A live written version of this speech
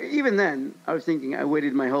even then, I was thinking I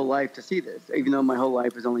waited my whole life to see this, even though my whole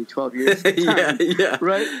life is only 12 years. Yeah.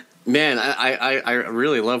 Right? Man, I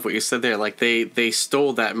really love what you said there. Like, they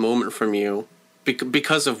stole that moment from you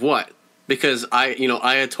because of what? Because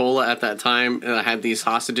Ayatollah at that time had these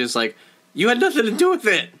hostages. Like, you had nothing to do with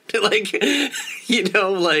it. Like,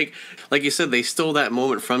 like you said, they stole that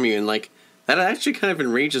moment from you. And, like, that actually kind of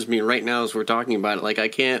enrages me right now as we're talking about it. Like,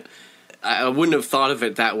 I wouldn't have thought of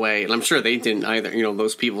it that way. And I'm sure they didn't either,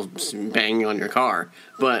 those people banging on your car.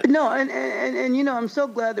 But no, and I'm so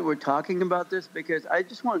glad that we're talking about this, because I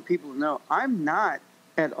just want people to know I'm not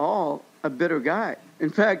at all a bitter guy.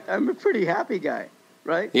 In fact, I'm a pretty happy guy,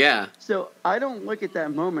 right? Yeah. So I don't look at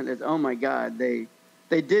that moment as, oh my God, they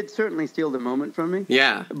did certainly steal the moment from me.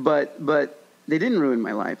 Yeah. But they didn't ruin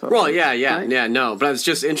my life. Well, yeah, right? yeah, no. But it's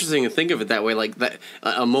just interesting to think of it that way, like that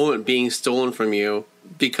a moment being stolen from you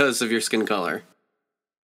because of your skin color.